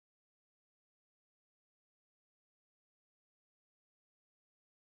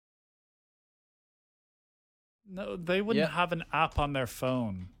No, they wouldn't have an app on their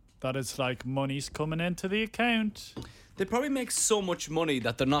phone that is like money's coming into the account. They probably make so much money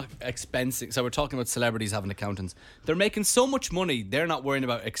that they're not expensing. So we're talking about celebrities having accountants. They're making so much money, they're not worrying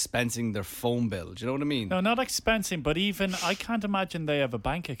about expensing their phone bill. Do you know what I mean? No, not expensing, but even I can't imagine they have a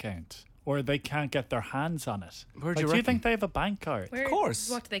bank account or they can't get their hands on it. Where do you think they have a bank card? Where, of course.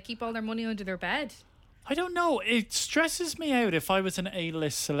 What, do they keep all their money under their bed? I don't know. It stresses me out if I was an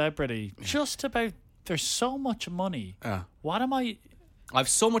A-list celebrity. Just about there's so much money. What am I have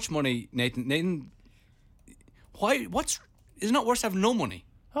so much money, Nathan. Why? Isn't it worse to have no money?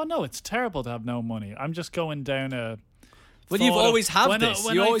 Oh no, it's terrible to have no money. I'm just going down a. Well, you've always had this.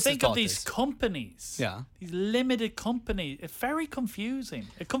 When you I always think have of these this. companies, these limited companies, it's very confusing.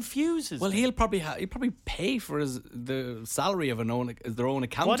 It confuses. Well, me. he'll probably pay for the salary of their own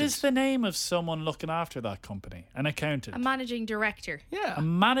accountant. What is the name of someone looking after that company? An accountant. A managing director. Yeah, a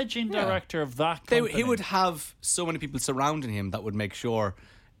managing director of that company. He would have so many people surrounding him that would make sure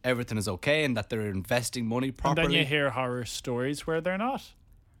everything is okay and that they're investing money properly. And then you hear horror stories where they're not.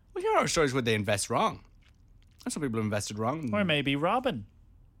 Well, you hear horror stories where they invest wrong. And some people have invested wrong. Or maybe robbing.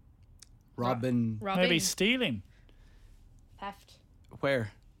 Robbing. Maybe stealing. Theft.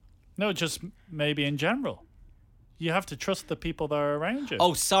 Where? No, just maybe in general. You have to trust the people that are around you.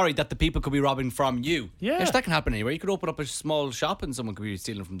 Oh, sorry, that the people could be robbing from you. Yeah. Yes, that can happen anywhere. You could open up a small shop and someone could be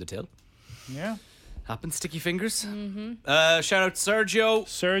stealing from the till. Yeah. Happens, sticky fingers. Shout out Sergio.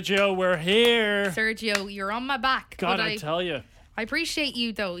 Sergio, we're here. Sergio, you're on my back. God, I tell you. I appreciate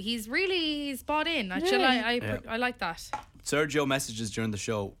you though. He's bought in. I like that. Sergio messages during the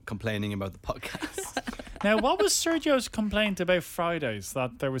show complaining about the podcast. Now, what was Sergio's complaint about Fridays?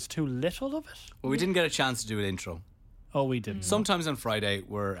 That there was too little of it? Well, we didn't get a chance to do an intro. Oh, we didn't. Sometimes on Friday,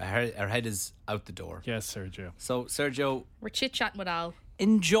 our head is out the door. Yes, Sergio. So, Sergio, we're chit-chatting with Al.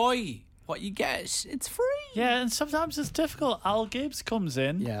 Enjoy what you get. It's free. Yeah, and sometimes it's difficult. Al Gibbs comes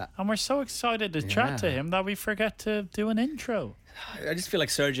in, and we're so excited to chat to him that we forget to do an intro. I just feel like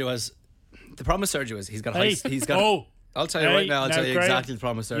Sergio has... The problem with Sergio is he's got... I'll tell you Hey, right now. I'll tell you Graham, exactly the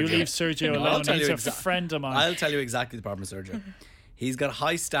problem with Sergio. You leave Sergio alone. He's a friend of mine. I'll tell you exactly the problem with Sergio. He's got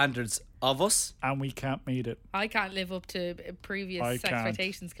high standards of us, and we can't meet it. I can't live up to previous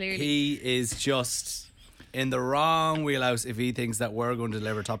expectations. Clearly, he is just in the wrong wheelhouse if he thinks that we're going to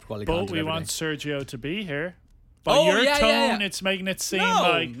deliver top quality content. But we want Sergio to be here. By your tone, it's making it seem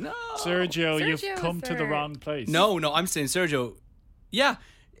like Sergio, you've come to the wrong place. No, I'm saying Sergio. Yeah,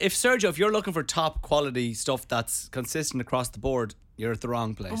 if you're looking for top quality stuff that's consistent across the board, you're at the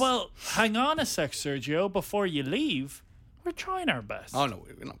wrong place. Well, hang on a sec, Sergio. Before you leave, we're trying our best. Oh no,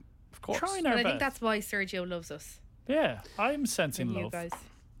 of course. Trying our best. I think that's why Sergio loves us. Yeah, I'm sensing love. You guys.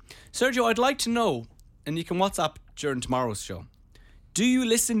 Sergio, I'd like to know, and you can WhatsApp during tomorrow's show. Do you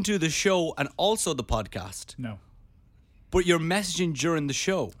listen to the show and also the podcast? No. But you're messaging during the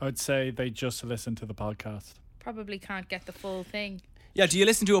show. I'd say they just listen to the podcast. Probably can't get the full thing. Yeah, do you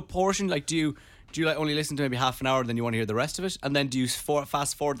listen to a portion? Like, do you like only listen to maybe half an hour, then you want to hear the rest of it, and then do you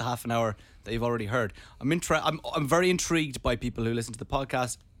fast forward the half an hour that you've already heard? I'm very intrigued by people who listen to the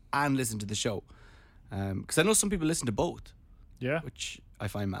podcast and listen to the show, because I know some people listen to both. Yeah, which I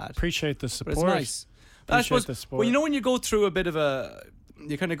find mad. Appreciate the support. But it's nice. But I suppose, well, you know, when you go through a bit of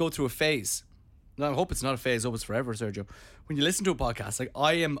you kind of go through a phase. I hope it's not a phase. I hope it's forever, Sergio. When you listen to a podcast, like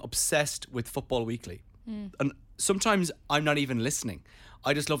I am obsessed with Football Weekly, and sometimes I'm not even listening.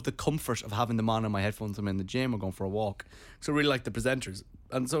 I just love the comfort of having them on my headphones. I'm in the gym or going for a walk. So I really like the presenters,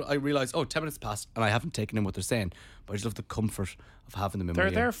 and so I realize, 10 minutes passed, and I haven't taken in what they're saying. But I just love the comfort of having them in my ear.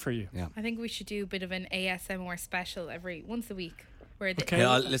 They're there for you. Yeah. I think we should do a bit of an ASMR special once a week. Where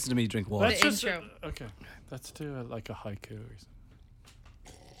I'll listen to me drink water. Let's just, okay, let's do like a haiku or something.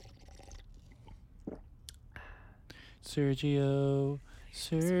 Sergio,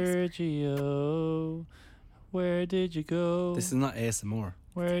 where did you go? This is not ASMR.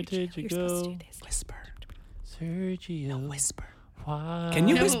 Where did you go? Whisper. Sergio. No, whisper. Why? Can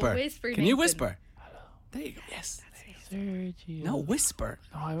you whisper? Can you Nathan. whisper? Hello. There you go. Yes. Sergio. No, whisper.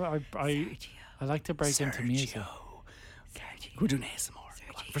 No, I like to break into music. Sergio. We're doing ASMR.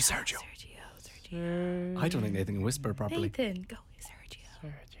 For Sergio. I don't think Nathan can whisper properly. Nathan, go.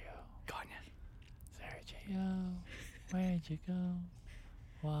 Sergio. Go on, yeah. Sergio, where'd you go?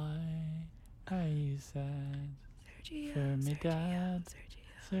 Why are you sad? Sergio. For me, Dad.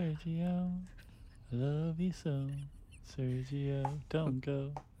 Sergio, I love you so. Sergio, don't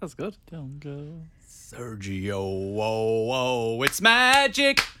go. That's good. Don't go. Sergio, whoa, it's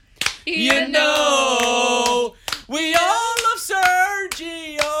magic. You know, we all love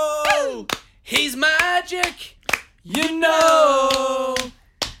Sergio. He's magic. You know,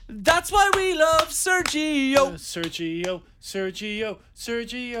 That's why we love Sergio. Sergio.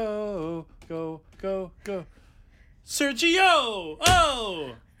 Go. Sergio.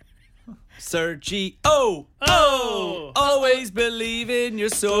 Oh. Sergio. Oh. Always believe in your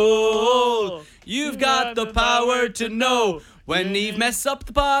soul. You've got the power to know when Eve mess up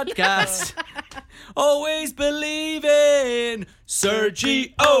the podcast. Always believe in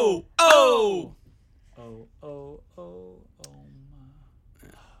Sergio. Oh.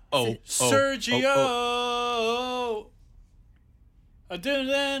 Sergio.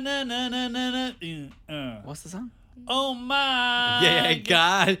 What's the song? Oh my. Yeah,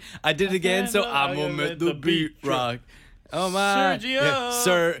 God. I did it again, so I'm gonna make the beat rock. Oh my. Sergio.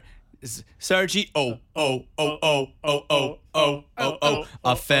 Yeah. Sergio. Oh.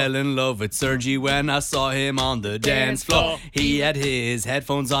 I fell in love with Sergi when I saw him on the dance floor. He had his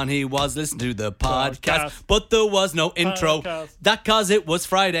headphones on, he was listening to the podcast, but there was no intro. That cause it was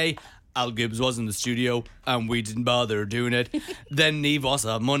Friday. Al Gibbs was in the studio and we didn't bother doing it. Then Eve was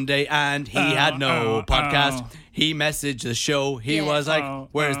on Monday and he had no podcast. He messaged the show. He was like,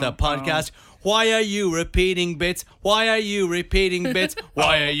 where's the podcast? Why are you repeating bits? Why are you repeating bits?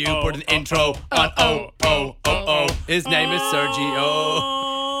 Why are you putting intro on? Oh. His name is Sergio.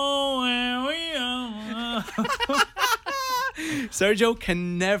 Sergio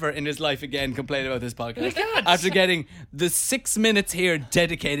can never in his life again complain about this podcast. After getting the 6 minutes here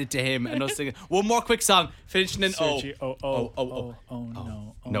dedicated to him and us singing one more quick song, finishing in Sergio.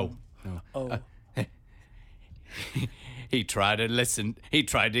 No. He tried to listen. He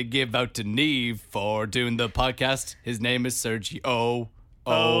tried to give out to Neve for doing the podcast. His name is Sergio.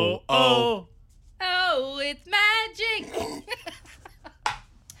 Oh, it's magic.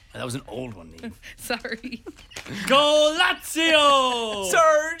 That was an old one, Neve. Sorry. Go Lazio!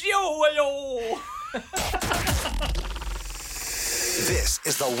 Sergio! This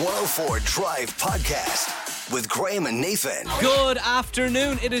is the 104 Drive Podcast with Graham and Nathan. Good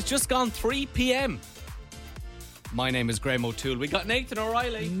afternoon. It has just gone 3 p.m. My name is Graham O'Toole. We got Nathan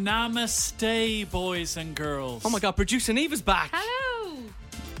O'Reilly. Namaste, boys and girls. Oh my God, producer Neve is back. Hello.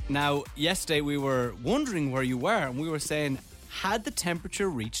 Now, yesterday we were wondering where you were, and we were saying, had the temperature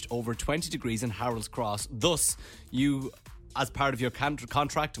reached over 20 degrees in Harold's Cross, thus you, as part of your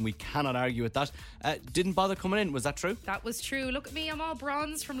contract, and we cannot argue with that, didn't bother coming in. Was that true? That was true. Look at me, I'm all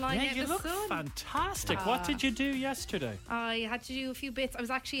bronzed from lying out in the sun. You look fantastic. What did you do yesterday? I had to do a few bits. I was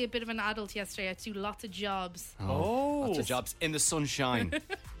actually a bit of an adult yesterday. I had to do lots of jobs. Lots of jobs in the sunshine.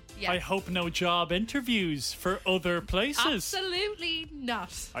 Yes. I hope no job interviews for other places. Absolutely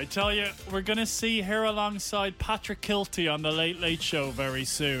not. I tell you, we're going to see her alongside Patrick Kilty on the Late Late Show very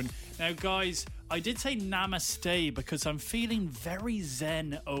soon. Now, guys, I did say namaste because I'm feeling very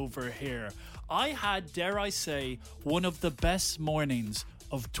zen over here. I had, dare I say, one of the best mornings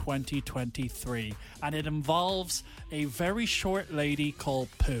of 2023, and it involves a very short lady called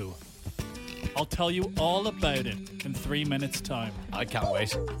Pooh. I'll tell you all about it in 3 minutes' time. I can't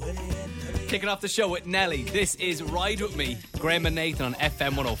wait. Kicking off the show with Nelly. This is Ride With Me, Graham and Nathan on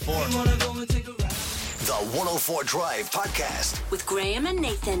FM 104. The 104 Drive Podcast with Graham and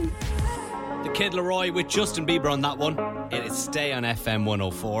Nathan. The Kid Laroi with Justin Bieber on that one. It is Stay on FM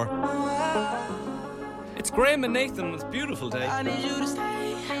 104. It's Graham and Nathan on this beautiful day. I need you to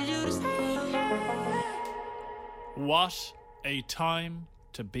stay. What a time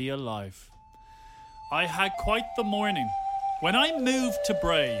to be alive. I had quite the morning. When I moved to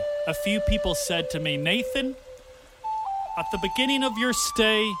Bray, a few people said to me, Nathan, at the beginning of your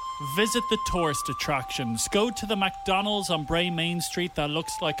stay, visit the tourist attractions. Go to the McDonald's on Bray Main Street that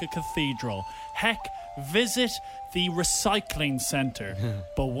looks like a cathedral. Heck, visit the recycling centre.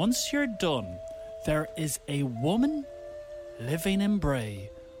 But once you're done, there is a woman living in Bray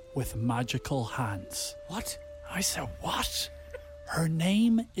with magical hands. What? I said, what? Her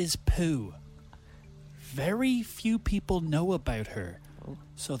name is Pooh. Very few people know about her.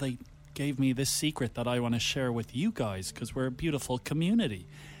 So they gave me this secret that I want to share with you guys because we're a beautiful community.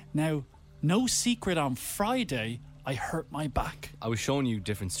 Now, no secret, on Friday, I hurt my back. I was showing you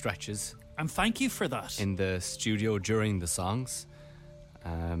different stretches. And thank you for that. In the studio during the songs.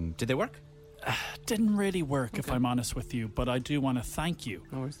 Did they work? Didn't really work, if I'm honest with you, but I do want to thank you.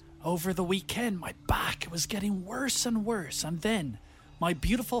 No worries. Over the weekend, my back was getting worse and worse. And then my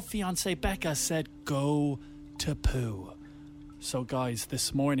beautiful fiancée Becca said, go to Pooh. So guys,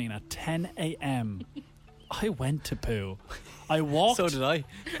 this morning at 10 a.m, I went to Pooh. I walked. So did I.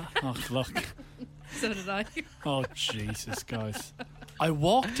 Oh, look. So did I. Oh, Jesus, guys. I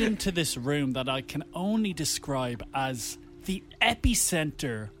walked into this room that I can only describe as the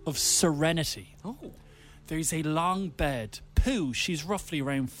epicenter of serenity. Oh. there's a long bed. Pooh, she's roughly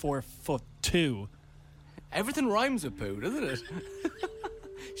around 4'2". Everything rhymes with poo, doesn't it?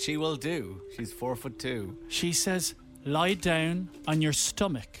 She will do. She's 4'2". She says, lie down on your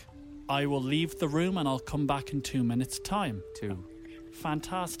stomach. I will leave the room and I'll come back in 2 minutes' time. 2.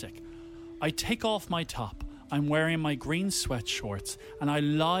 Fantastic. I take off my top. I'm wearing my green sweat shorts and I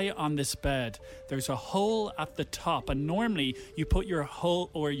lie on this bed. There's a hole at the top and normally you put your hole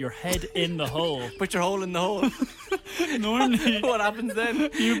or your head in the hole. Put your hole in the hole. Normally. What happens then?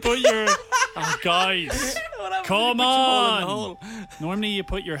 You put your... Oh, guys. Come on. Normally you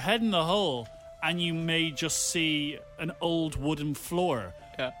put your head in the hole and you may just see an old wooden floor.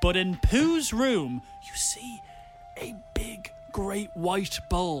 Yeah. But in Pooh's room, you see a big, great white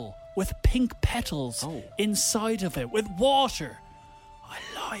bowl with pink petals inside of it, with water. I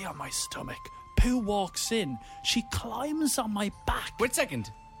lie on my stomach. Pooh walks in. She climbs on my back. Wait a second.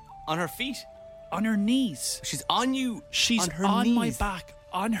 On her feet? On her knees. She's on you. She's on her on knees. my back,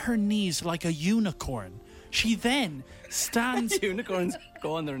 on her knees like a unicorn. She then stands Unicorns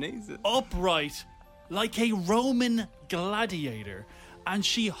go on their knees. upright like a Roman gladiator, and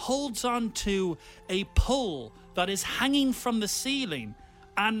she holds on to a pole that is hanging from the ceiling,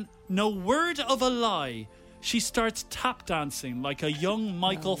 and no word of a lie, she starts tap dancing like a young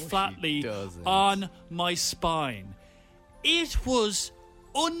Michael Flatley on my spine. It was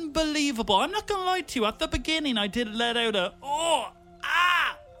unbelievable. I'm not gonna lie to you, at the beginning I did let out a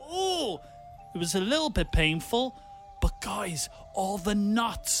it was a little bit painful, but guys, all the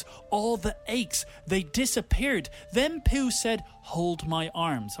knots, all the aches, they disappeared. Then Pooh said, hold my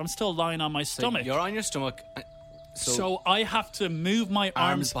arms. I'm still lying on my stomach. You're on your stomach. So I have to move my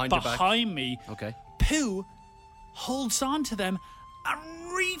arms behind me. Okay. Pooh holds on to them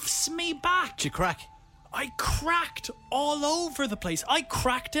and reefs me back. Did you crack? I cracked all over the place. I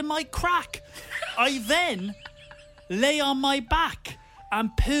cracked in my crack. I then lay on my back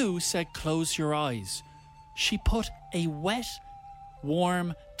and Pooh said, close your eyes. She put a wet,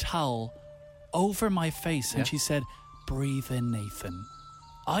 warm towel over my face and she said, breathe in, Nathan.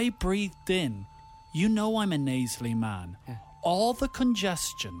 I breathed in. You know I'm a nasally man. Yeah. All the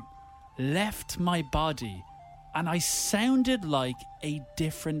congestion left my body and I sounded like a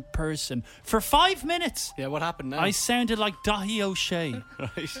different person. For 5 minutes. Yeah, what happened now? I sounded like Dahi O'Shea.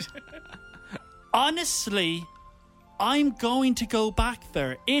 Right. Honestly, I'm going to go back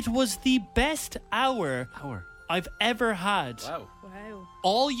there. It was the best hour I've ever had. Wow.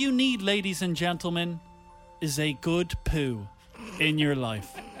 All you need, ladies and gentlemen, is a good poo in your life.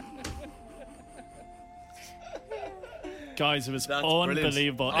 Guys, it was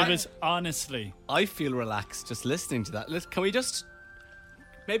unbelievable. It was honestly. I feel relaxed just listening to that. Can we just,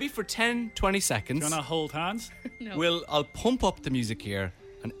 maybe for 10, 20 seconds. Do you want to hold hands? No. I'll pump up the music here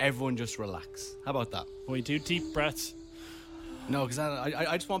and everyone just relax. How about that? We do deep breaths. No, because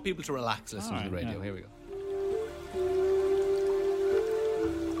I just want people to relax listening to the radio. Yeah. Here we go.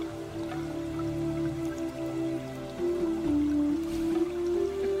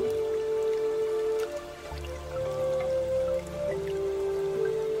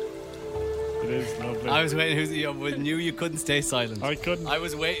 It is lovely. I was waiting. You knew you couldn't stay silent. I couldn't. I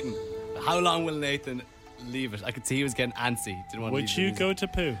was waiting. How long will Nathan leave it? I could see he was getting antsy. Didn't want to Would you go to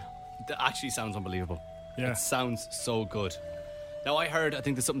poo? That actually sounds unbelievable. Yeah. It sounds so good. Now, I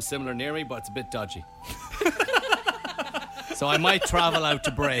think there's something similar near me, but it's a bit dodgy. So I might travel out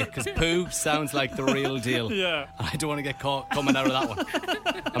to Bray, because poo sounds like the real deal. Yeah. I don't want to get caught coming out of that one.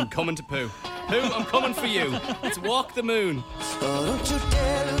 I'm coming to poo. Poo, I'm coming for you. Let's walk the moon. Don't you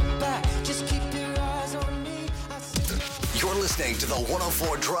dare look back, just keep your eyes on me. You're listening to the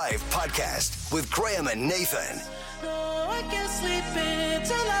 104 Drive podcast with Graham and Nathan. No, I can't sleep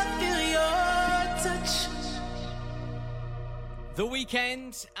until I feel your touch. The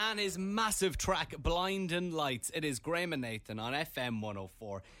Weekend and his massive track Blinding Lights. It is Graham and Nathan on FM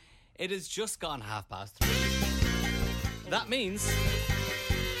 104. It has just gone 3:30. That means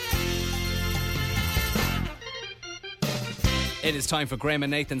it is time for Graham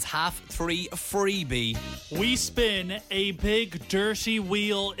and Nathan's 3:30 freebie. We spin a big dirty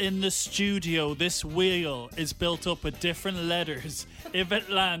wheel in the studio. This wheel is built up with different letters. If it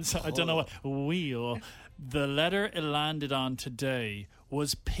lands, I don't know what wheel. The letter it landed on today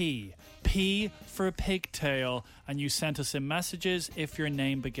was P. P for pigtail. And you sent us in messages if your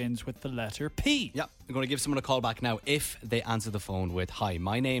name begins with the letter P. Yeah, I'm going to give someone a call back now if they answer the phone with, hi,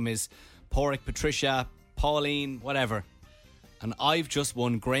 my name is Porrick, Patricia, Pauline, whatever. And I've just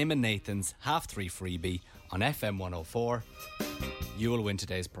won Graham and Nathan's 3:30 freebie on FM 104. You will win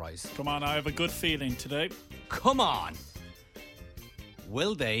today's prize. Come on, I have a good feeling today. Come on.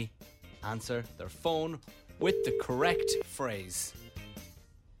 Will they answer their phone with the correct phrase.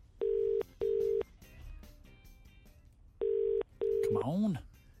 Come on.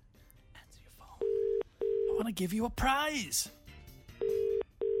 Answer your phone. I want to give you a prize.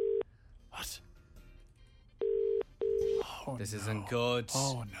 What? Oh, This isn't good.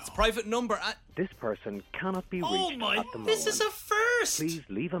 Oh, no. It's a private number. This person cannot be reached Oh, my. at the moment. This is a first. Please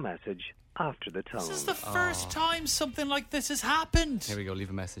leave a message after the tone. This is the first time something like this has happened. Here we go, leave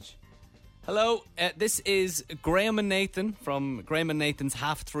a message. Hello, this is Graham and Nathan from Graham and Nathan's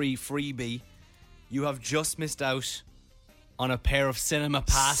Half 3 freebie. You have just missed out on a pair of cinema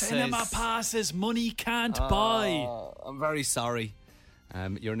passes. Cinema passes, money can't buy. I'm very sorry.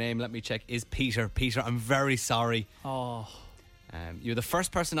 Your name, let me check, is Peter. Peter, I'm very sorry. Oh. You're the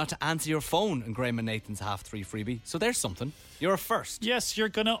first person not to answer your phone in Graham and Nathan's Half 3 freebie. So there's something. You're a first. Yes, you're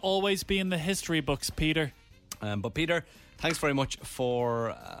going to always be in the history books, Peter. But Peter, thanks very much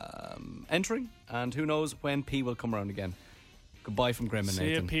for entering. And who knows when P will come around again. Goodbye from Graham and See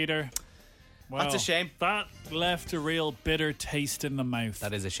Nathan. you, Peter. Well, That's a shame. That left a real bitter taste in the mouth.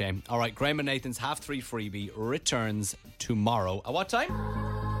 That is a shame. All right, Graham and Nathan's Half 3 freebie returns tomorrow. At what time?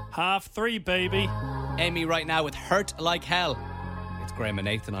 3:30, baby. Amy right now with Hurt Like Hell. It's Graham and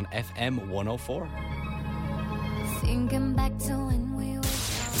Nathan on FM 104. Thinking back to when we were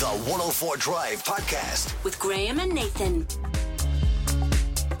The 104 Drive Podcast. With Graham and Nathan.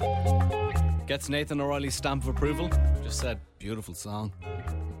 Gets Nathan O'Reilly's stamp of approval. Just said, beautiful song.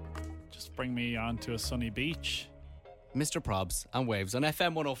 Just bring me onto a sunny beach. Mr. Probs and Waves on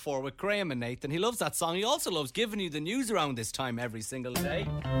FM 104 with Graham and Nathan. He loves that song. He also loves giving you the news around this time every single day.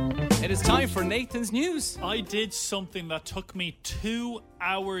 It is time for Nathan's news. I did something that took me 2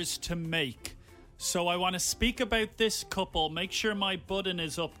 hours to make. So I want to speak about this couple. Make sure my button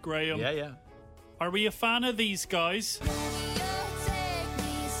is up, Graham. Yeah. Are we a fan of these guys? take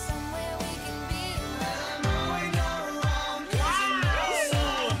me somewhere we can be.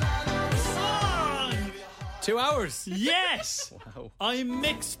 2 hours. Yes! Wow. I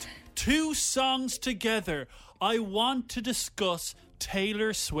mixed 2 songs together. I want to discuss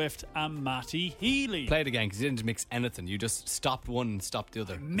Taylor Swift and Matty Healy. Play it again because you didn't mix anything. You just stopped one and stopped the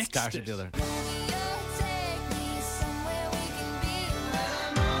other. mixed Started it. the other. Take me somewhere we can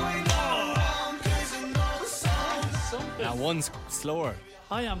be. Now one's slower.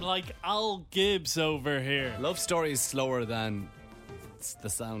 I am like Al Gibbs over here. Love Story is slower than the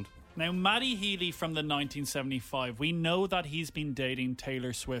sound. Now, Matty Healy from the 1975, we know that he's been dating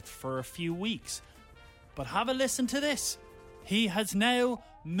Taylor Swift for a few weeks. But have a listen to this. He has now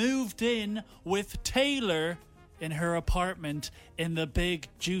moved in with Taylor in her apartment in the Big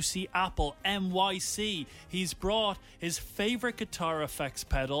Juicy Apple, NYC. He's brought his favourite guitar effects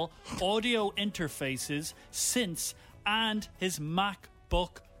pedal, audio interfaces, synths, and his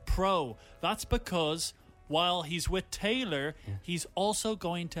MacBook Pro. That's because while he's with Taylor, he's also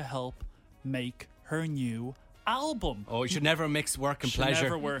going to help make her new album. Oh, you should never mix work and pleasure.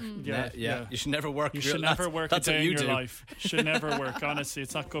 Never work. Yeah. You should never work. You should never work that's a what day you in your do. life. Should never work. Honestly,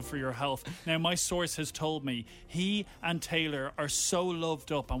 it's not good for your health. Now, my source has told me he and Taylor are so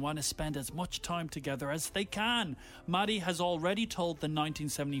loved up and want to spend as much time together as they can. Matty has already told the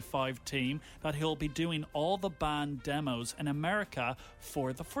 1975 team that he'll be doing all the band demos in America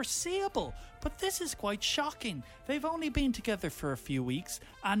for the foreseeable. But this is quite shocking. They've only been together for a few weeks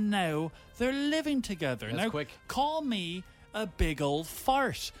and now they're living together. That's now, quick. Call me a big old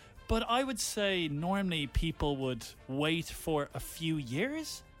fart, but I would say normally people would wait for a few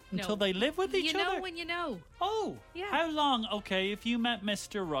years until they live with each other. You know when you know. Oh, Yeah. How long? Okay, if you met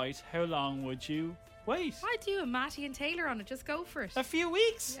Mr. Right, how long would you wait? I'd do a Matty and Taylor on it. Just go for it. A few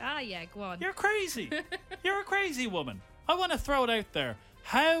weeks? Yeah, go on. You're crazy. You're a crazy woman. I want to throw it out there.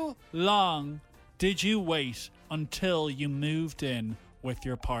 How long did you wait until you moved in with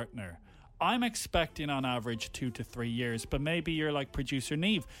your partner? I'm expecting on average 2 to 3 years, but maybe you're like producer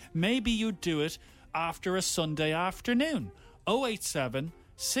Neve. Maybe you do it after a Sunday afternoon. 087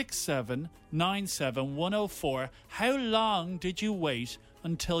 67 97 104. How long did you wait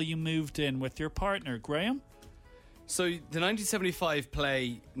until you moved in with your partner, Graham? So the 1975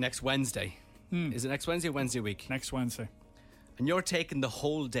 play next Wednesday. Is it next Wednesday or Wednesday week? Next Wednesday. And you're taking the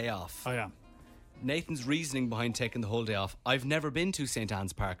whole day off. I am. Nathan's reasoning behind taking the whole day off. I've never been to St.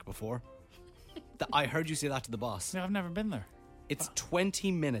 Anne's Park before. I heard you say that to the boss. Yeah, I've never been there. It's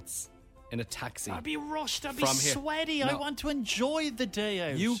 20 minutes in a taxi. I'd be rushed. I'd be From here. sweaty. I No. want to enjoy the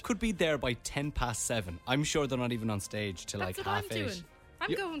day out. You could be there by 7:10. I'm sure they're not even on stage till That's like what I'm 8:30. doing.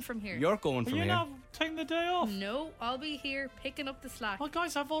 I'm going from here. You're going from You're here. not taking the day off. No, I'll be here picking up the slack. Well,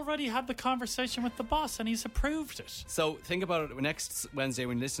 guys, I've already had the conversation with the boss and he's approved it. So think about it. Next Wednesday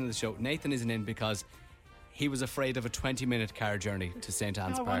when you listen to the show, Nathan isn't in because he was afraid of a 20-minute car journey to St.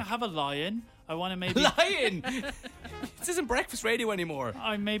 Anne's I Park. want to have a lie-in. I want to maybe... Lion! This isn't breakfast radio anymore.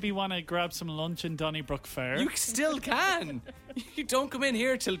 I maybe want to grab some lunch in Donnybrook Fair. You still can. You don't come in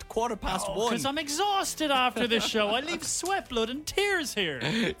here till 1:15. Because I'm exhausted after this show. I leave sweat, blood and tears here.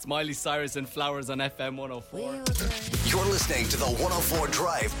 It's Miley Cyrus and Flowers on FM 104. You're listening to the 104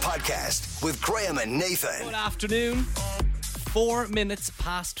 Drive podcast with Graham and Nathan. Good afternoon. 4 minutes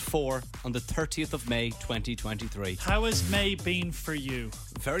past 4 on the 30th of May 2023. How has May been for you?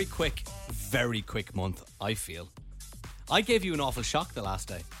 Very quick month, I feel. I gave you an awful shock the last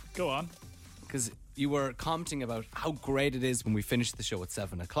day Go on. because you were commenting about how great it is when we finish the show at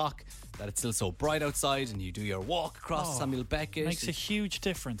 7 o'clock, that it's still so bright outside and you do your walk across Samuel Beckett. Makes a huge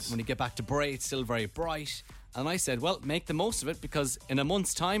difference. When you get back to Bray, it's still very bright. And I said, well, make the most of it because in a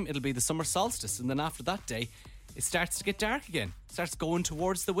month's time, it'll be the summer solstice. And then after that day, it starts to get dark again. It starts going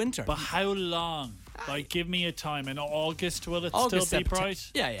towards the winter. But how long? Like, give me a time. In August, will it August, still be September.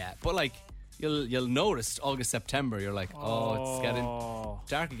 bright? Yeah. But like, you'll notice August, September, you're like, oh, it's getting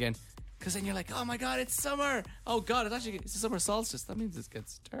dark again. Because then you're like, oh my God, it's summer. Oh God, it's the summer solstice. That means it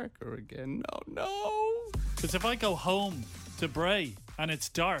gets darker again. No. Because if I go home to Bray and it's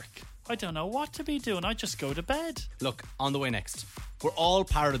dark, I don't know what to be doing. I just go to bed. Look, on the way next, we're all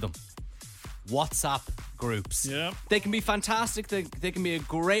part of them. WhatsApp groups. Yeah. They can be fantastic. They can be a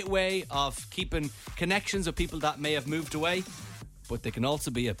great way of keeping connections with people that may have moved away, but they can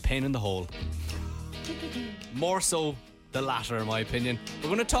also be a pain in the hole. More so the latter, in my opinion. We're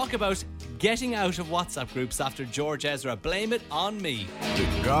going to talk about getting out of WhatsApp groups after George Ezra. Blame it on me.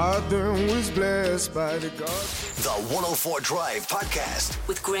 The garden was blessed by the God. The 104 Drive podcast.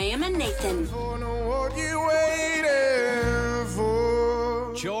 With Graham and Nathan. Don't know what you waiting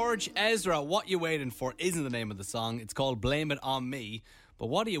for. George Ezra, What You Waiting For isn't the name of the song. It's called Blame It On Me. But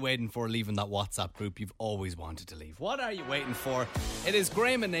what are you waiting for leaving that WhatsApp group you've always wanted to leave? What are you waiting for? It is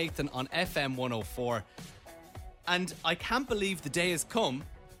Graham and Nathan on FM 104. And I can't believe the day has come,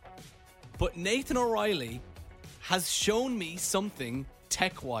 but Nathan O'Reilly has shown me something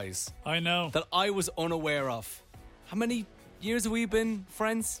tech-wise I know. that I was unaware of. How many years have we been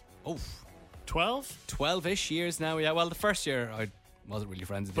friends? 12? 12-ish years now. Yeah, well, the first year I wasn't really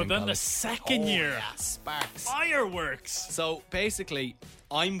friends with him. But then the second year. Yeah, sparks. Fireworks. So basically,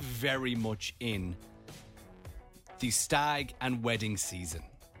 I'm very much in the stag and wedding season.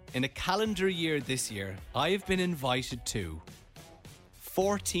 In a calendar year this year, I have been invited to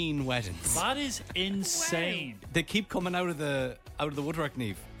 14 weddings. That is insane. They keep coming out of the woodwork,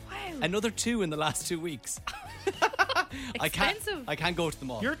 Niamh. Wow. Another 2 in the last 2 weeks. I Expensive. can't go to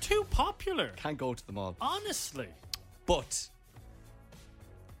them all. You're too popular. Can't go to them all. Honestly. But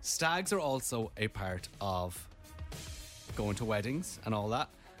stags are also a part of going to weddings and all that.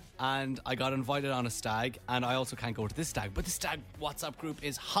 And I got invited on a stag, and I also can't go to this stag. But the stag WhatsApp group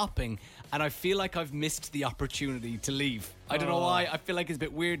is hopping, and I feel like I've missed the opportunity to leave. I don't know why. I feel like it's a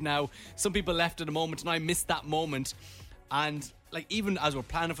bit weird now. Some people left at a moment, and I missed that moment. And like even as we're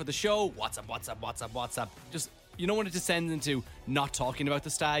planning for the show, WhatsApp. Just, you know when it descends into not talking about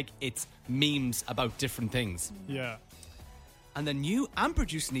the stag, it's memes about different things. Yeah. And then you and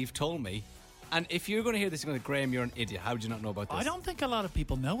producer Niamh told me, and if you're going to hear this, you're going to, Graham, you're an idiot. How do you not know about this? I don't think a lot of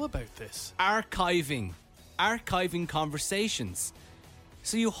people know about this. Archiving conversations.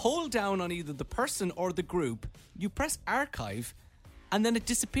 So you hold down on either the person or the group, you press archive, and then it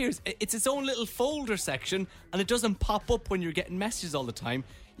disappears. It's its own little folder section, and it doesn't pop up when you're getting messages all the time.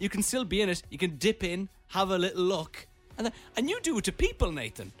 You can still be in it. You can dip in, have a little look. And you do it to people,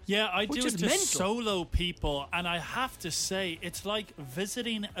 Nathan. Yeah, I do it to mental. solo people, and I have to say, it's like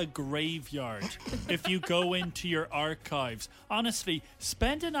visiting a graveyard if you go into your archives. Honestly,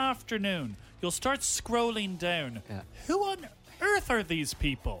 spend an afternoon. You'll start scrolling down. Yeah. Who on earth are these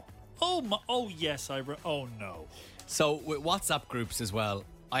people? Oh yes, oh no. So with WhatsApp groups as well,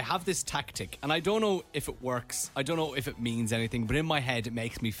 I have this tactic, and I don't know if it works. I don't know if it means anything, but in my head, it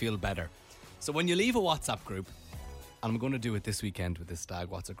makes me feel better. So when you leave a WhatsApp group, and I'm going to do it this weekend with this stag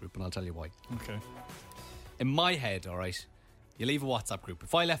WhatsApp group, and I'll tell you why. Okay. In my head, all right, you leave a WhatsApp group.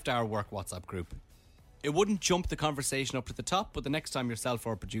 If I left our work WhatsApp group, it wouldn't jump the conversation up to the top, but the next time yourself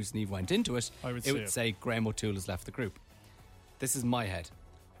or producer Niamh went into it, I would it would say Graham O'Toole has left the group. This is my head.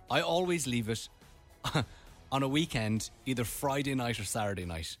 I always leave it on a weekend, either Friday night or Saturday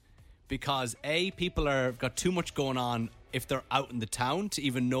night, because A, people got too much going on if they're out in the town to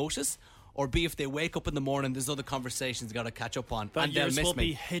even notice, or B, if they wake up in the morning, there's other conversations they got to catch up on, That and they'll yours miss will me.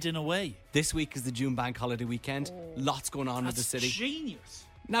 be hidden away. This week is the June bank holiday weekend. Lots going on with the That's city. genius.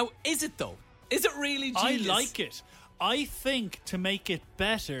 Now, is it though? Is it really genius? I like it. I think to make it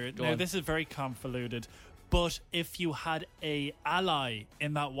better, now on. this is very convoluted, but if you had a ally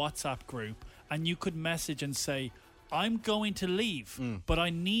in that WhatsApp group and you could message and say, I'm going to leave, but I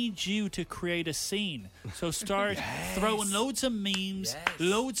need you to create a scene. So start throwing loads of memes,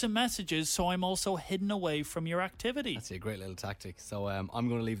 loads of messages, so I'm also hidden away from your activity. That's a great little tactic. So I'm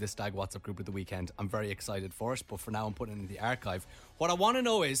going to leave this Stag WhatsApp group at the weekend. I'm very excited for it, but for now I'm putting it in the archive. What I want to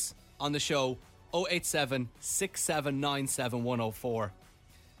know is, on the show, 087 6797 104,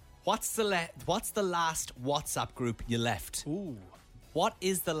 what's the last WhatsApp group you left? Ooh. What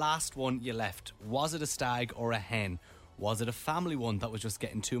is the last one you left? Was it a stag or a hen? Was it a family one that was just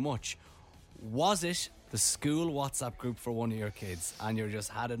getting too much? Was it the school WhatsApp group for one of your kids and you just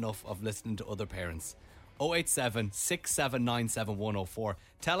had enough of listening to other parents? 087 6797 104.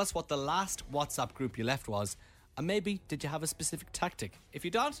 Tell us what the last WhatsApp group you left was, and maybe did you have a specific tactic? If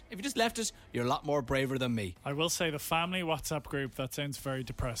you don't, if you just left it, you're a lot more braver than me. I will say the family WhatsApp group, that sounds very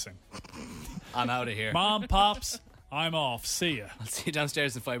depressing. I'm out of here. Mom, Pops, I'm off. See ya. I'll see you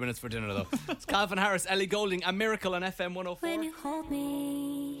downstairs in 5 minutes for dinner, though. It's Calvin Harris, Ellie Goulding, and Miracle on FM 104. When you hold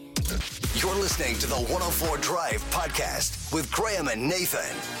me. You're listening to the 104 Drive podcast with Graham and Nathan.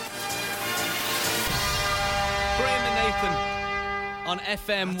 Graham and Nathan on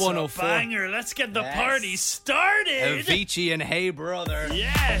FM 104. Banger. Let's get the party started. Avicii and Hey Brother.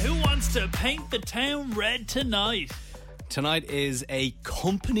 Yeah, who wants to paint the town red tonight? Tonight is a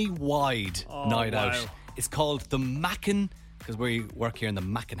company-wide night wow. out. It's called the Mackin, because we work here in the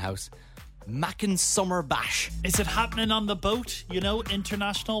Mackin House, Mackin Summer Bash. Is it happening on the boat? You know,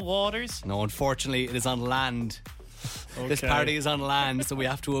 international waters? No, unfortunately, it is on land. This party is on land, so we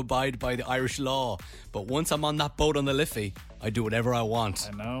have to abide by the Irish law. But once I'm on that boat on the Liffey, I do whatever I want.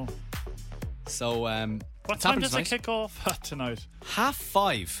 I know. So, What time does it kick off tonight?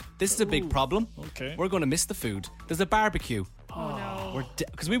 5:30. This is a big problem. Okay. We're going to miss the food. There's a barbecue. Oh no.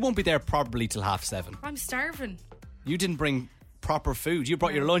 Because we won't be there probably till 7:30. I'm starving. You didn't bring proper food. You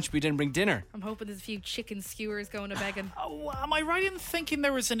brought your lunch, but you didn't bring dinner. I'm hoping there's a few chicken skewers going to begging. Oh, am I right in thinking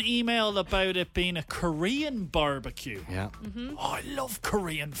there was an email about it being a Korean barbecue? Yeah. Mm-hmm. Oh, I love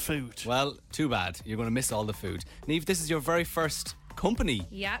Korean food. Well, too bad. You're going to miss all the food. Neve, this is your very first company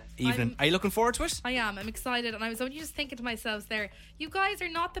Yeah. evening. Are you looking forward to it? I am. I'm excited. And I was only just thinking to myself there, you guys are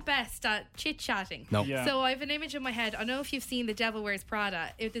not the best at chit-chatting. No. Yeah. So I have an image in my head. I don't know if you've seen The Devil Wears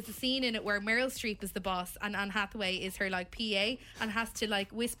Prada. There's a scene in it where Meryl Streep is the boss and Anne Hathaway is her like PA and has to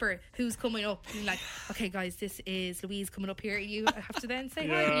like whisper who's coming up. And like, okay guys, this is Louise coming up here. You have to then say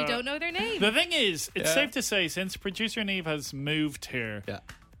hi. You don't know their name. The thing is, it's safe to say, since producer Neve has moved here,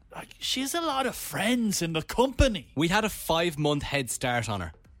 like, she has a lot of friends in the company. We had a 5-month head start on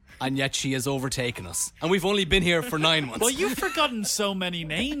her, and yet she has overtaken us. And we've only been here for 9 months. Well, you've forgotten so many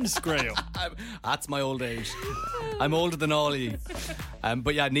names, Graham. That's my old age. I'm older than all of you.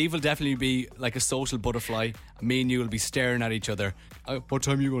 But yeah, Neve will definitely be like a social butterfly. Me and you will be staring at each other. What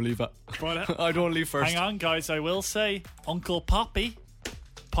time are you going to leave at? But, I don't leave first. Hang on, guys. I will say, Uncle Poppy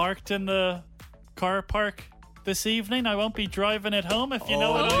parked in the car park this evening. I won't be driving it home, if you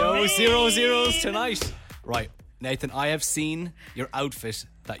know what I no mean. 0-0s tonight. Right, Nathan, I have seen your outfit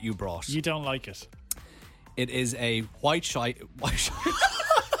that you brought. You don't like it. It is a white shirt.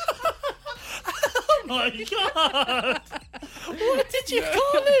 Oh my God! What did you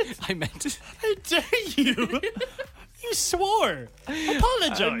call it? I meant it. How dare you? You swore.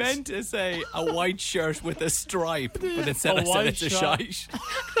 Apologise. I meant to say a white shirt with a stripe, but instead I said white it's a shirt. shite.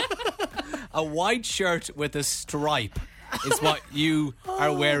 A white shirt with a stripe is what you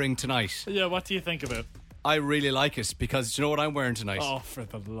are wearing tonight. Yeah, what do you think of it? I really like it because do you know what I'm wearing tonight? Oh, for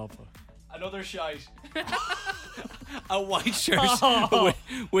the love of... Another shite. A white shirt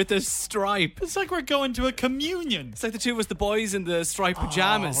with a stripe. It's like we're going to a communion. It's like the two of us, the boys in the striped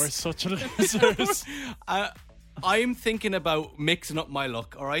pajamas. Oh, we're such losers. I'm thinking about mixing up my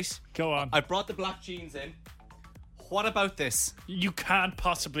look, alright? Go on. I brought the black jeans in. What about this? You can't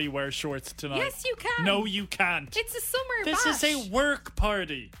possibly wear shorts tonight. Yes, you can. No, you can't. It's a summer This bash. is a work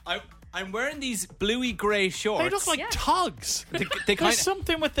party. I'm wearing these bluey grey shorts. They look like togs. They There's kind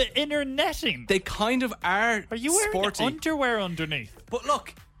something with the inner netting. they kind of are Are you wearing sporty. underwear underneath? But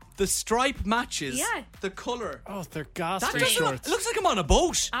look, The stripe matches. Yeah. The colour. Oh, they're That ghastly doesn't look, shorts. it looks like I'm on a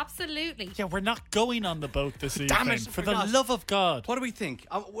boat. Absolutely. Yeah, we're not going on the boat this evening. Damn it, For I the forgot. love of God. What do we think?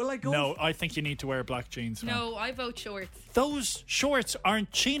 Will I go? No, I think you need to wear black jeans. man. No, I vote shorts. Those shorts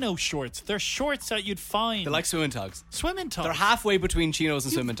aren't chino shorts. They're shorts that you'd find. They're like swimming togs. swimming tops. They're halfway between chinos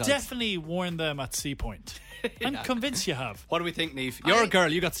and You've swimming togs. definitely worn them at Sea Point. I'm convinced you have. What do we think, Neve? You're a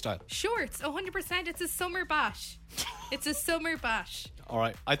girl. You got style. Shorts, 100%. It's a summer bash. It's a summer bash. All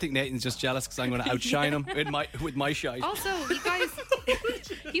right. I think Nathan's just jealous because I'm going to outshine him with my shite. Also, you guys,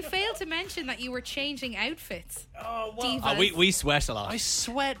 you failed to mention that you were changing outfits. Oh, well, Divas. We sweat a lot. I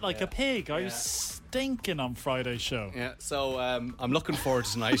sweat like a pig. I was stinking on Friday's show. Yeah, so I'm looking forward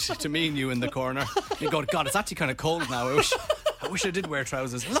to tonight to me and you in the corner. You go, God, it's actually kind of cold now. I wish I did wear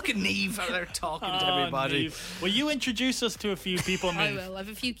trousers. Look at Neve out there talking to everybody. Neve. Will you introduce us to a few people, I Neve? will. I have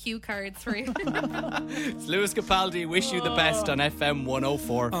a few cue cards for you. It's Lewis Capaldi. Wish you the best on FM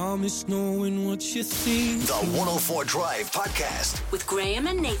 104. I miss knowing what you think. The 104 Drive Podcast. With Graham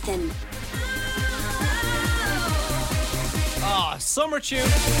and Nathan. Summer tune.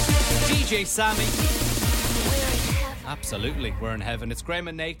 DJ Sammy. Absolutely, we're in heaven. It's Graham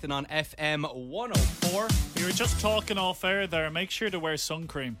and Nathan on FM 104. We were just talking off air there. Make sure to wear sun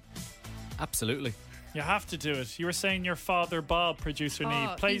cream. Absolutely. You have to do it. You were saying your father, Bob, producer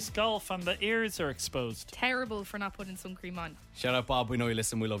Neve, plays golf and the ears are exposed. Terrible for not putting sun cream on. Shout out, Bob. We know you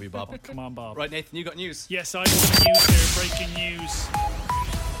listen. We love you, Bob. Come on, Bob. Right, Nathan, you got news. Yes, I have some news here. Breaking news.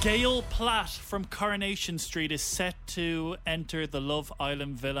 Gail Platt from Coronation Street is set to enter the Love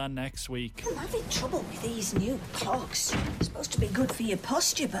Island villa next week. I'm having trouble with these new clogs. Supposed to be good for your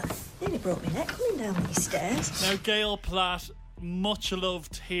posture, but nearly broke my neck coming down these stairs. Now, Gail Platt, much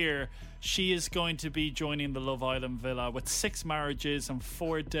loved here. She is going to be joining the Love Island villa with 6 marriages and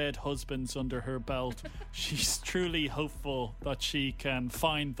 4 dead husbands under her belt. She's truly hopeful that she can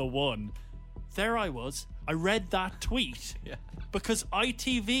find the one. There I was. I read that tweet because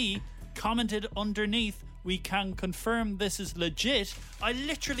ITV commented underneath, "We can confirm this is legit." I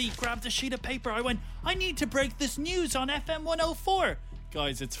literally grabbed a sheet of paper. I went, I need to break this news on FM 104.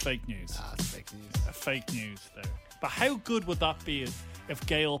 Guys, it's fake news. It's fake news. Fake news there. But how good would that be if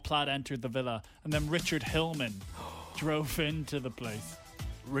Gail Platt entered the villa and then Richard Hillman drove into the place?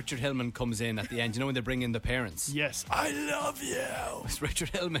 Richard Hillman comes in at the end. You know when they bring in the parents? Yes. I love you. It's Richard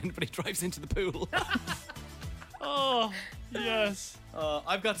Hillman, but he drives into the pool. Oh, yes.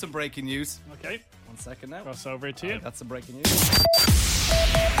 I've got some breaking news. Okay. 1 second now. Cross over to you. That's some breaking news.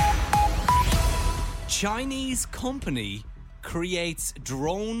 Chinese company creates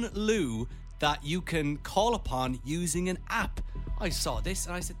drone loo that you can call upon using an app. I saw this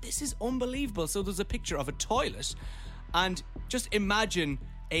and I said, this is unbelievable. So there's a picture of a toilet, and just imagine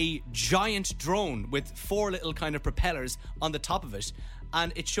a giant drone with 4 little kind of propellers on the top of it,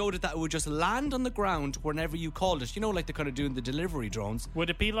 and it showed it that it would just land on the ground whenever you called it. You know, like they're kind of doing the delivery drones. Would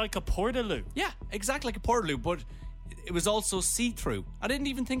it be like a portaloo? Yeah, exactly like a portaloo, but it was also see-through. I didn't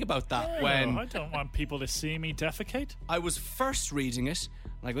even think about that when I don't want people to see me defecate. I was first reading it.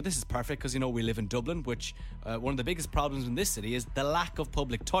 And I go, this is perfect because, you know, we live in Dublin, which one of the biggest problems in this city is the lack of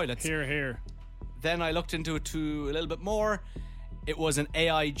public toilets. Hear, hear. Then I looked into it a little bit more. It was an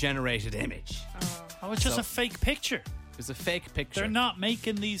AI-generated image. Oh, it's just a fake picture. It was a fake picture. They're not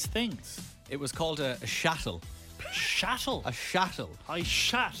making these things. It was called a shattle. Shattle? A shattle. I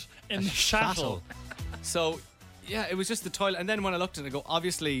shat in the shattle. So, yeah, it was just the toilet. And then when I looked at it, I go,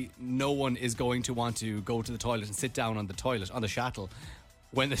 obviously no one is going to want to go to the toilet and sit down on the toilet, on the shattle,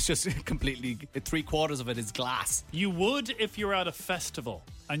 when it's just completely, 3/4 of it is glass. You would if you were at a festival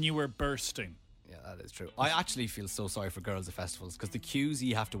and you were bursting. Yeah, that is true. I actually feel so sorry for girls at festivals because the queues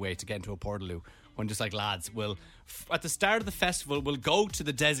you have to wait to get into a portaloo, when just like lads will, at the start of the festival, will go to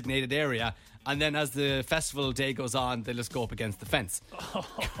the designated area, and then as the festival day goes on, they'll just go up against the fence.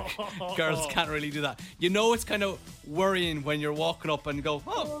 Girls can't really do that. You know, it's kind of worrying when you're walking up and go,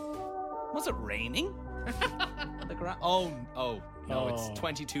 oh, was it raining? No, it's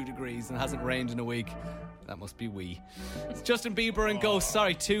 22 degrees and hasn't rained in a week. That must be we. It's Justin Bieber and Ghost.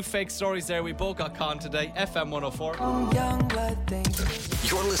 Sorry, 2 fake stories there. We both got conned today. FM 104.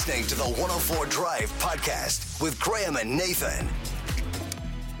 You're listening to the 104 Drive Podcast with Graham and Nathan.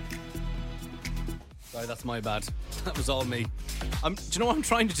 Sorry, that's my bad. That was all me. Do you know what I'm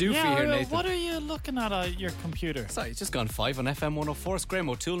trying to do for you here, Nathan? What are you looking at your computer? Sorry, it's just gone 5 on FM 104. It's Graham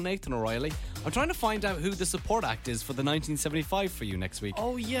O'Toole, Nathan O'Reilly. I'm trying to find out who the support act is for the 1975 for you next week.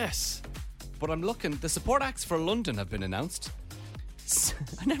 Oh, yes. But I'm looking. The support acts for London have been announced.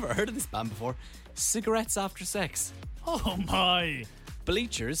 I never heard of this band before. Cigarettes After Sex. Oh, my.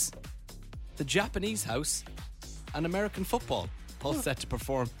 Bleachers. The Japanese House. And American Football. All set to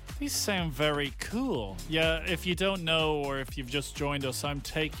perform. These sound very cool. Yeah, if you don't know or if you've just joined us, I'm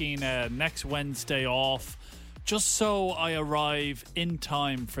taking next Wednesday off just so I arrive in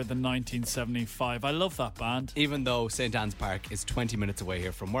time for the 1975. I love that band. Even though St. Anne's Park is 20 minutes away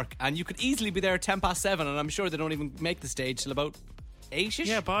here from work, and you could easily be there at 7:10, and I'm sure they don't even make the stage till about 8ish.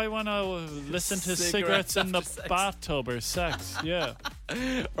 Yeah, but I want to listen to cigarettes in the bathtub or sex. Yeah.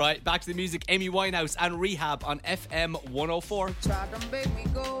 Right, back to the music. Amy Winehouse and Rehab on FM 104. Tried to make me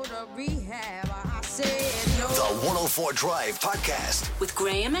go to rehab. I said no. The 104 Drive Podcast. With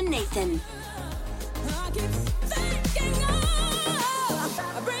Graham and Nathan. I keep thinking,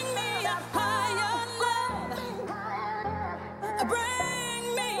 bring me a higher love.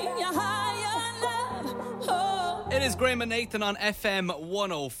 Bring me a higher love. Oh. It is Graham and Nathan on FM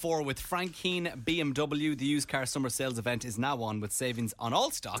 104 with Frank Keane BMW. The used car summer sales event is now on with savings on all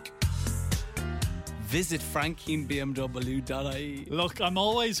stock. Visit frankkeenbmw.ie. Look, I'm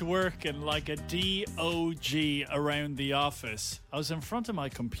always working like a DOG around the office. I was in front of my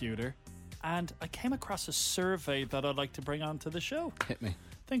computer and I came across a survey that I'd like to bring onto the show. Hit me.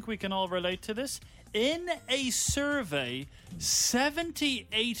 Think we can all relate to this? In a survey,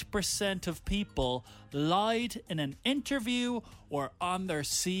 78% of people lied in an interview or on their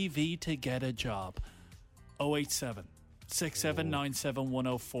CV to get a job. 087 6797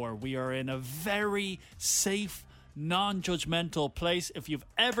 104. We are in a very safe, non-judgmental place. If you've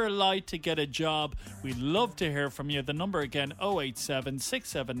ever lied to get a job, we'd love to hear from you. The number again, 087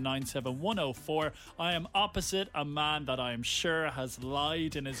 6797 104. I am opposite a man that I am sure has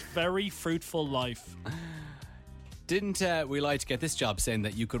lied in his very fruitful life. Didn't we lie to get this job saying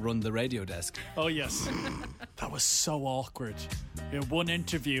that you could run the radio desk? Oh yes. That was so awkward. In one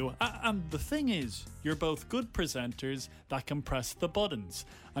interview, and the thing is, you're both good presenters that can press the buttons.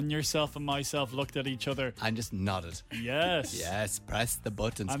 And yourself and myself looked at each other and just nodded. Yes. Yes, press the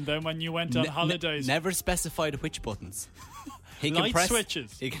buttons. And then when you went on holidays, never specified which buttons. He light can press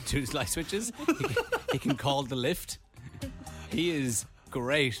switches. He can do light switches. He can call the lift. He is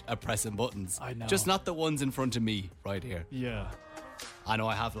great at pressing buttons. I know. Just not the ones in front of me right here. Yeah. I know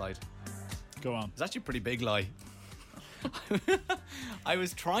I have lied. Go on. It's actually a pretty big lie. I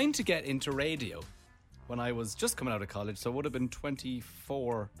was trying to get into radio when I was just coming out of college, so it would have been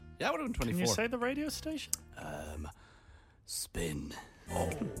 24. Yeah, it would have been 24. Can you say the radio station? Spin. Oh.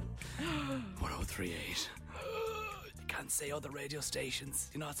 1038. You can't say other radio stations.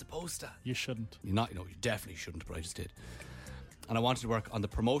 You're not supposed to. You shouldn't. You definitely shouldn't, but I just did. And I wanted to work on the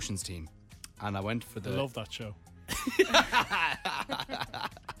promotions team. And I went for the... I love that show.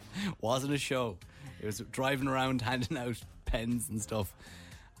 Wasn't a show. It was driving around handing out pens and stuff.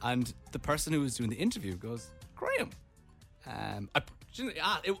 And the person who was doing the interview goes, Graham. It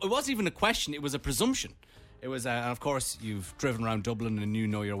wasn't even a question, it was a presumption. It was, of course, you've driven around Dublin and you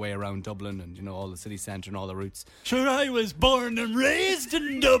know your way around Dublin and you know all the city centre and all the routes. Sure, I was born and raised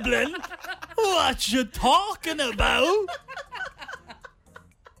in Dublin. What you talking about?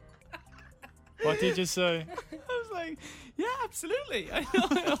 What did you say? I was like, yeah, absolutely.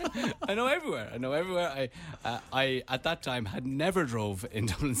 I know everywhere. I at that time had never drove in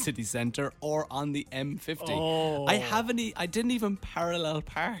Dublin city centre or on the M50. Oh. I didn't even parallel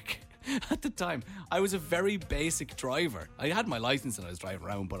park at the time. I was a very basic driver. I had my license and I was driving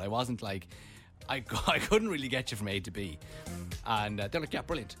around, but I wasn't like I couldn't really get you from A to B. And they're like, yeah,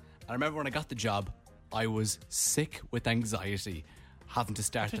 brilliant. I remember when I got the job, I was sick with anxiety. Having to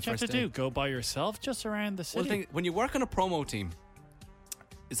start the first day. What did you have to do? Go by yourself just around the city? Well, when you work on a promo team,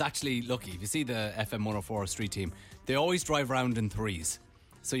 it's actually lucky. If you see the FM 104 street team, they always drive around in threes.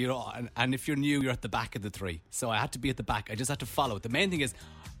 So and if you're new, you're at the back of the three. So I had to be at the back. I just had to follow. The main thing is,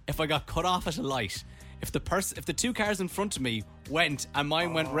 if I got cut off at a light, if the two cars in front of me went and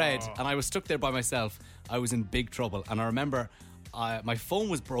mine went red, and I was stuck there by myself, I was in big trouble. And I remember my phone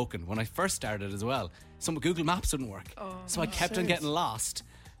was broken when I first started as well. Some Google Maps wouldn't work. So I kept on getting lost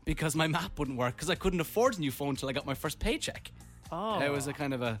because my map wouldn't work because I couldn't afford a new phone until I got my first paycheck. It was a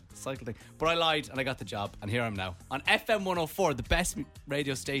kind of a cycle thing. But I lied and I got the job and here I am now. On FM 104, the best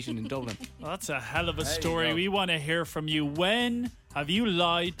radio station in Dublin. Well, that's a hell of a story. We want to hear from you. When have you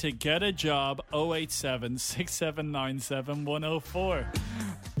lied to get a job? 087 6797 104.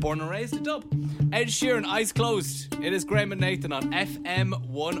 Born and raised in Dub. Ed Sheeran, Eyes Closed. It is Graham and Nathan on FM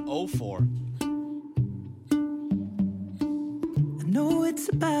 104. I know it's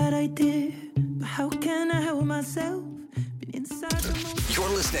a bad idea, but how can I help myself? Been inside the most. You're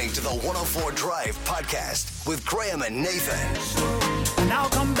listening to the 104 Drive Podcast with Graham and Nathan. And I'll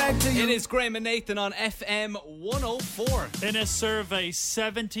come back back to you. It is Graham and Nathan on FM 104. In a survey,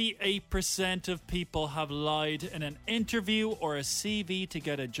 78% of people have lied in an interview or a CV to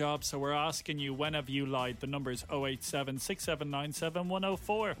get a job. So we're asking you, when have you lied? The number is 087 6797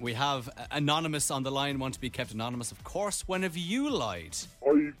 104. We have Anonymous on the line, want to be kept anonymous, of course. When have you lied?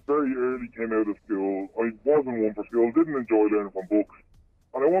 I very early came out of school. I wasn't one for school, didn't enjoy learning from books,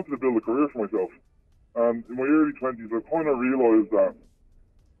 and I wanted to build a career for myself. And in my early 20s, I kind of realised that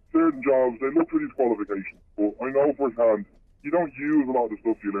certain jobs, they look for these qualifications, but I know firsthand, you don't use a lot of the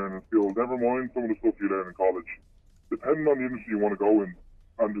stuff you learn in school, never mind some of the stuff you learn in college. Depending on the industry you want to go in,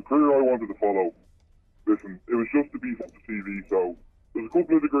 and the career I wanted to follow, listen, it was just to beef up the CV. So there's a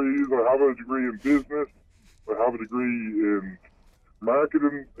couple of degrees. I have a degree in business, I have a degree in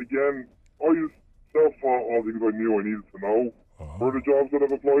marketing. Again, I just self-taught all things I knew I needed to know for the jobs that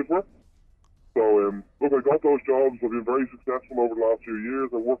I've applied for. So, look, I got those jobs. I've been very successful over the last few years.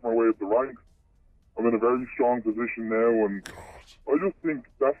 I've worked my way up the ranks. I'm in a very strong position now, and I just think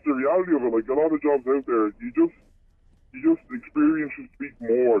that's the reality of it. Like, a lot of jobs out there, you just experience should speak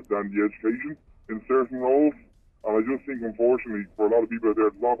more than the education in certain roles. And I just think, unfortunately, for a lot of people out there,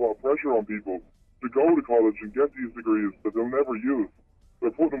 there's not a lot of pressure on people to go to college and get these degrees that they'll never use.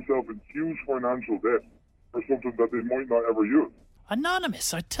 They're putting themselves in huge financial debt for something that they might not ever use.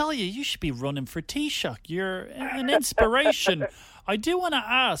 Anonymous, I tell you, you should be running for Taoiseach. You're an inspiration. I do want to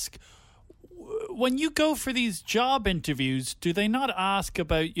ask, when you go for these job interviews, do they not ask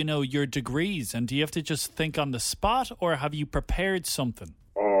about, your degrees? And do you have to just think on the spot, or have you prepared something?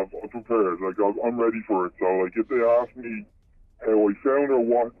 I'm prepared. Like, I'm ready for it. So, like, if they ask me how I sound or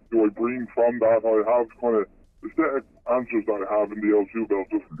what do I bring from that, I have kind of the set of answers that I have in the L2 belt.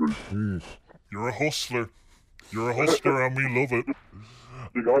 Just You're a hustler. You're a hustler and we love it.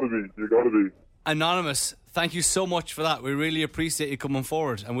 You gotta be. Anonymous, thank you so much for that. We really appreciate you coming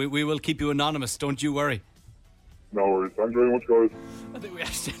forward, and we will keep you anonymous, don't you worry. No worries. Thanks very much, guys. I think we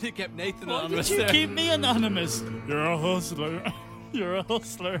actually kept Nathan Why anonymous did you there. keep me anonymous? You're a hustler. You're a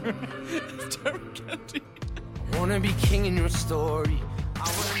hustler. Wanna be king in your story.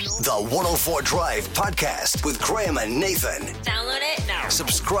 The 104 Drive Podcast with Graham and Nathan. Download it now.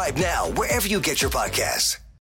 Subscribe now wherever you get your podcasts.